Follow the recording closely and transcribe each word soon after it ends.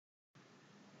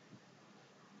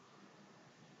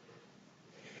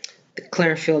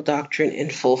Clearfield Doctrine in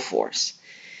full force.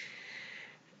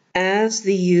 As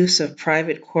the use of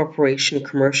private corporation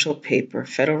commercial paper,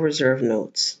 Federal Reserve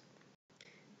notes,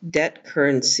 debt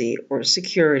currency or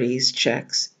securities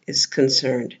checks is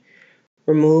concerned,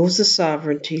 removes the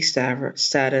sovereignty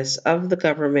status of the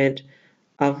government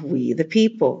of we the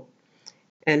people,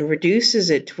 and reduces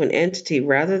it to an entity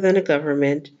rather than a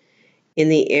government in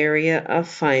the area of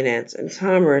finance and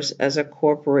commerce as a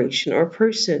corporation or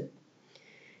person.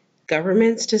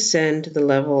 Governments descend to the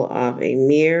level of a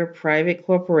mere private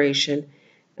corporation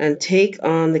and take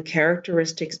on the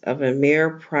characteristics of a mere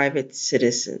private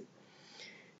citizen.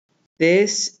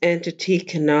 This entity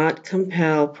cannot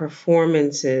compel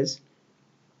performances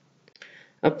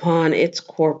upon its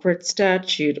corporate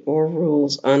statute or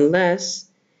rules unless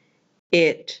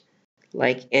it,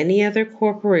 like any other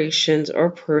corporation or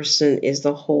person, is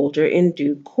the holder in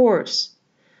due course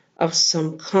of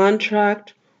some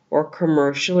contract or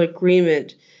commercial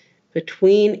agreement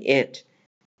between it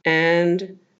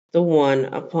and the one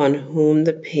upon whom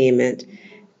the payment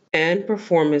and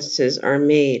performances are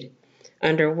made,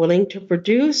 and are willing to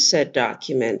produce said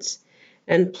documents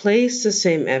and place the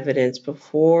same evidence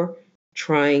before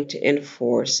trying to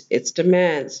enforce its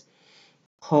demands,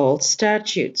 called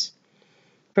statutes.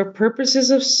 For purposes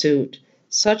of suit,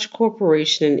 such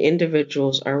corporations and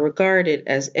individuals are regarded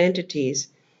as entities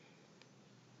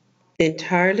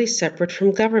entirely separate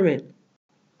from government.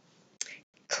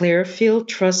 Clearfield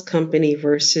Trust Company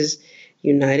versus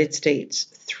United States,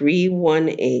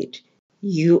 318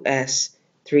 U.S.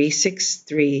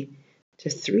 363 to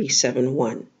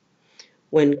 371.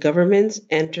 When governments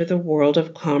enter the world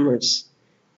of commerce,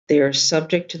 they are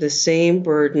subject to the same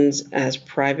burdens as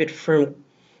private firm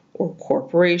or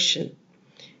corporation.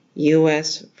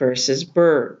 U.S. versus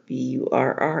Burr,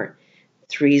 B-U-R-R,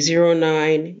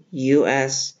 309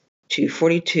 U.S.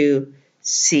 242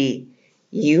 C.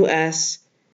 U.S.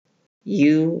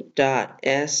 U.S.C.A.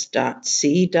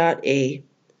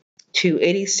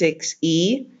 286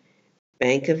 E.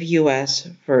 Bank of U.S.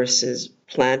 versus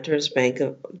Planters Bank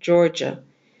of Georgia,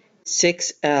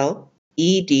 6L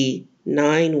ED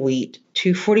 9 Wheat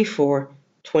 244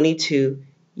 22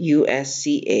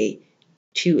 USCA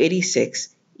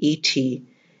 286 ET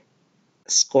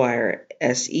Squire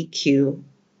SEQ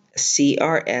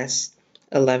CRS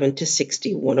 11 to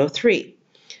 60 103.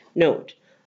 Note,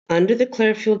 under the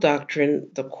Clearfield Doctrine,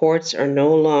 the courts are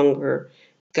no longer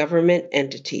government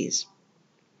entities,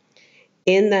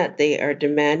 in that they are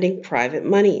demanding private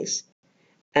monies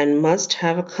and must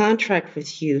have a contract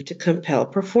with you to compel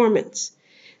performance.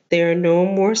 They are no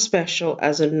more special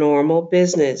as a normal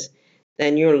business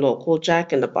than your local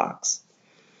jack-in-the-box.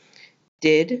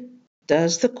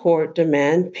 Does the court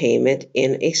demand payment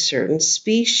in a certain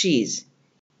species,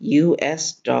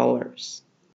 US dollars,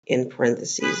 in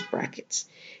parentheses, brackets?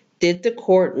 Did the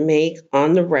court make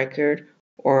on the record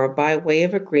or by way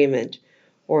of agreement,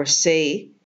 or say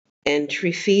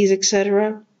entry fees,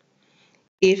 etc.?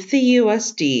 If the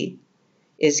USD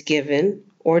is given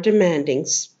or demanded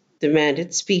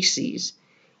species,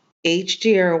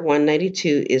 HDR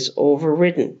 192 is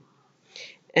overridden,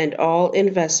 and all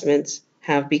investments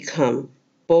have become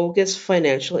bogus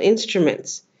financial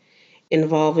instruments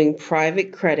involving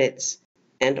private credits,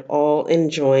 and all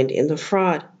enjoined in the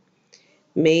fraud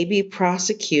may be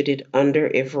prosecuted under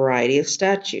a variety of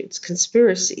statutes.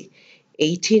 Conspiracy,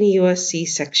 18 U.S.C.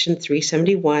 Section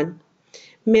 371.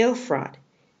 Mail fraud,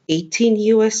 18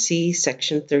 U.S.C.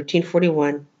 Section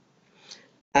 1341.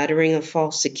 Uttering of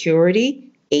false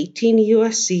security, 18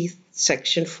 U.S.C.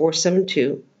 Section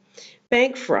 472.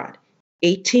 Bank fraud,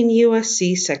 18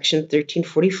 U.S.C. Section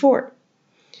 1344.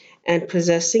 And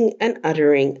possessing and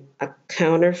uttering a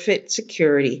counterfeit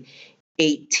security,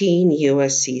 18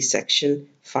 U.S.C. Section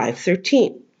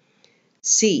 513.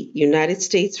 C. United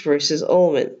States versus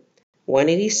Ullman,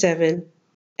 187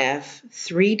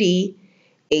 F3D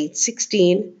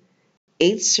 816,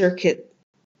 8th Circuit,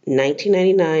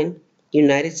 1999,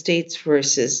 United States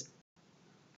versus,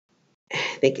 I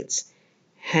think it's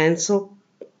Hanselek.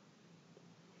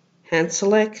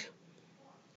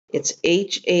 It's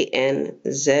HANZLICEK.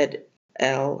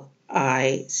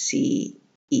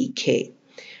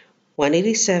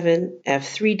 187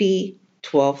 F3D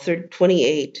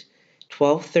 1228,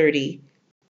 1230,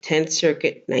 10th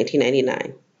Circuit,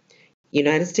 1999.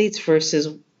 United States versus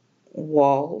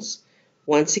Walls,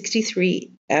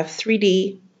 163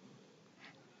 F3D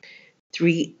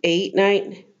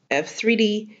 389,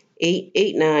 F3D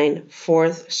 889,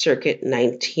 4th Circuit,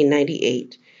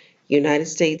 1998. United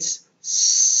States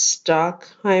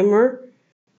Stockheimer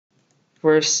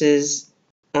versus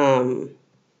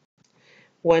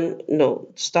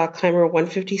Stockheimer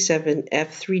 157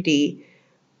 F3D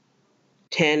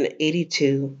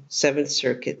 1082 7th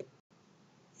Circuit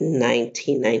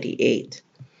 1998.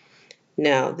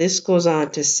 Now this goes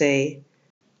on to say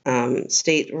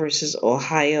State versus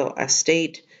Ohio, a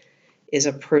state is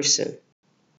a person.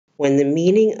 When the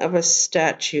meaning of a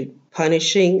statute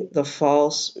punishing the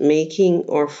false, making,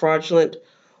 or fraudulent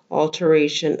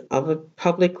alteration of a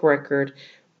public record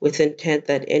with intent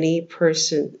that any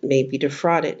person may be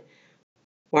defrauded.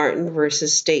 Martin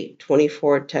versus State,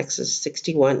 24 Texas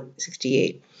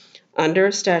 6168. Under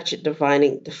a statute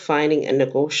defining a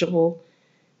negotiable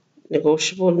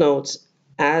notes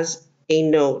as a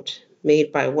note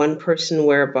made by one person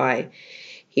whereby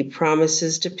he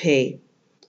promises to pay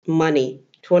money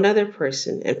to another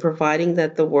person, and providing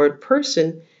that the word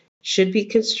person should be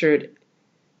construed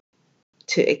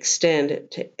to extend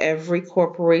to every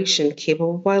corporation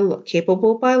capable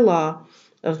by law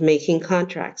of making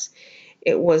contracts.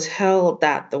 It was held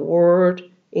that the word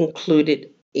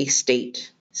included a state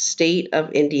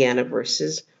of Indiana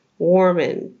versus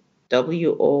Warman,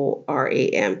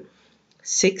 WORAM,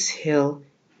 6 Hill,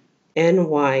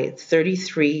 NY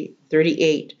 33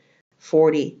 38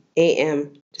 40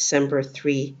 AM, December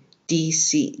 3,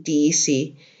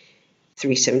 DEC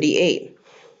 378.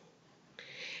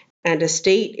 And a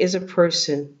state is a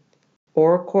person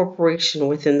or a corporation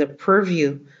within the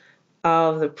purview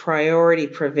of the priority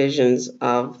provisions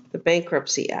of the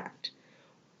Bankruptcy Act.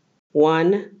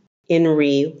 1. In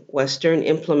re Western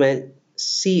Implement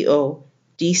CO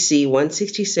DC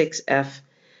 166 F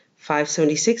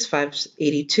 576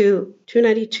 582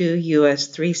 292 US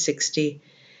 360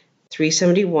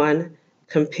 371.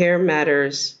 Compare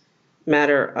matter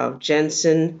of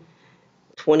Jensen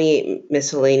 28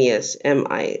 miscellaneous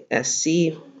MISC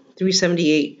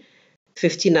 378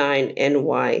 59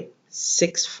 NY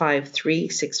 653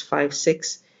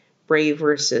 656. Bray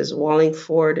versus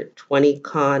Wallingford 20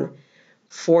 Con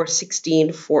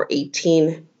 416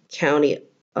 418. County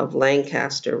of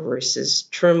Lancaster versus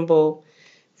Trimble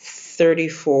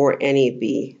 34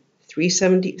 NEB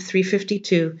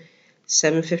 352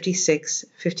 756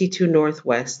 52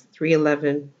 Northwest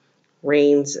 311.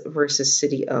 Rains versus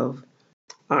City of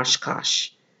Oshkosh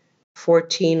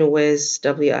 14 Wiz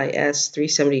WIS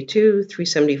 372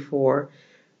 374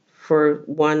 for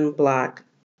 1 Black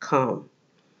Com.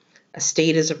 A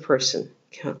state is a person.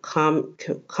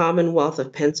 Commonwealth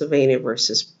of Pennsylvania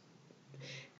versus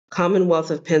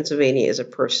Commonwealth of Pennsylvania is a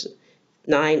person.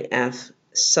 9F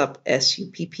Sup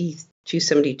SUPP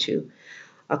 272.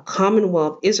 A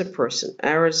commonwealth is a person.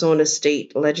 Arizona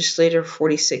State Legislator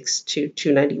 46 to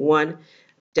 291.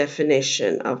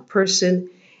 Definition of person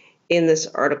in this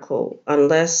article,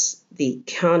 unless the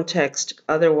context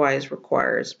otherwise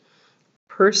requires.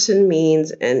 Person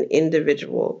means an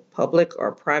individual, public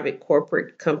or private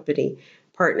corporate company,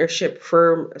 partnership,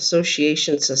 firm,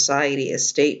 association, society,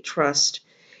 estate, trust,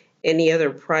 any other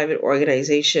private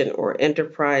organization or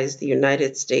enterprise, the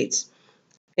United States,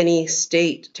 any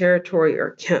state, territory,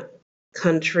 or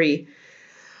country,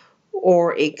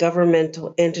 or a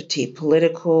governmental entity,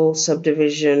 political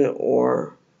subdivision,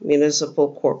 or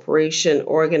municipal corporation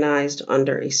organized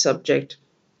under a subject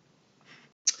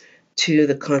to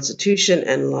the Constitution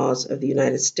and laws of the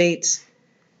United States,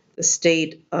 the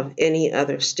state of any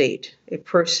other state. A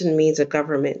person means a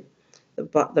government.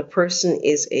 The person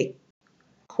is a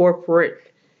corporate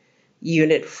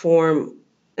unit, an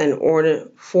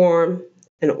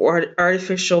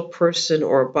artificial person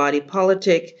or body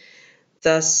politic,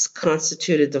 thus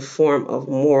constituted the form of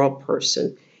moral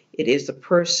person. It is the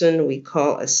person we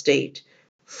call a state.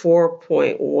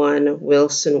 4.1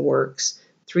 Wilson Works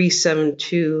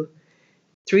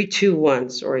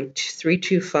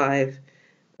 325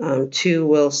 2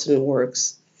 Wilson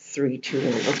Works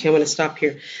 321. Okay, I'm going to stop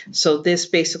here. So this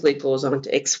basically goes on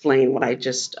to explain what I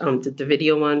just did the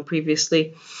video on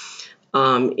previously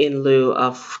in lieu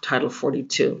of Title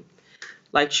 42.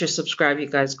 Like, share, subscribe, you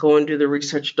guys. Go and do the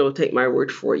research. Don't take my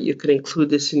word for it. You can include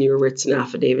this in your writs and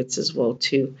affidavits as well,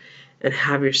 too. And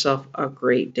have yourself a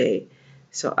great day.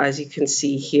 So as you can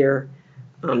see here,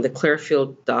 the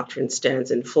Clearfield Doctrine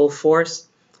stands in full force.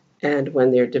 And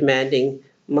when they're demanding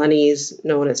monies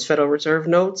known as Federal Reserve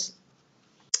notes,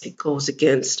 it goes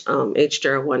against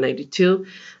H.J. 192,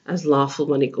 as lawful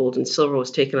money, gold, and silver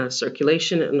was taken out of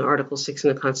circulation, and Article 6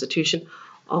 in the Constitution,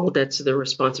 all debts are the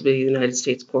responsibility of the United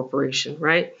States Corporation,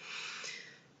 right?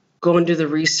 Go and do the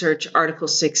research. Article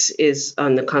 6 is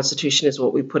on the Constitution is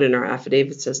what we put in our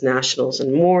affidavits as nationals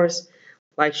and Moors.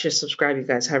 Like, share, subscribe, you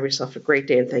guys. Have yourself a great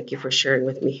day, and thank you for sharing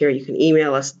with me here. You can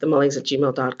email us at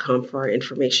themullings@gmail.com for our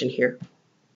information here.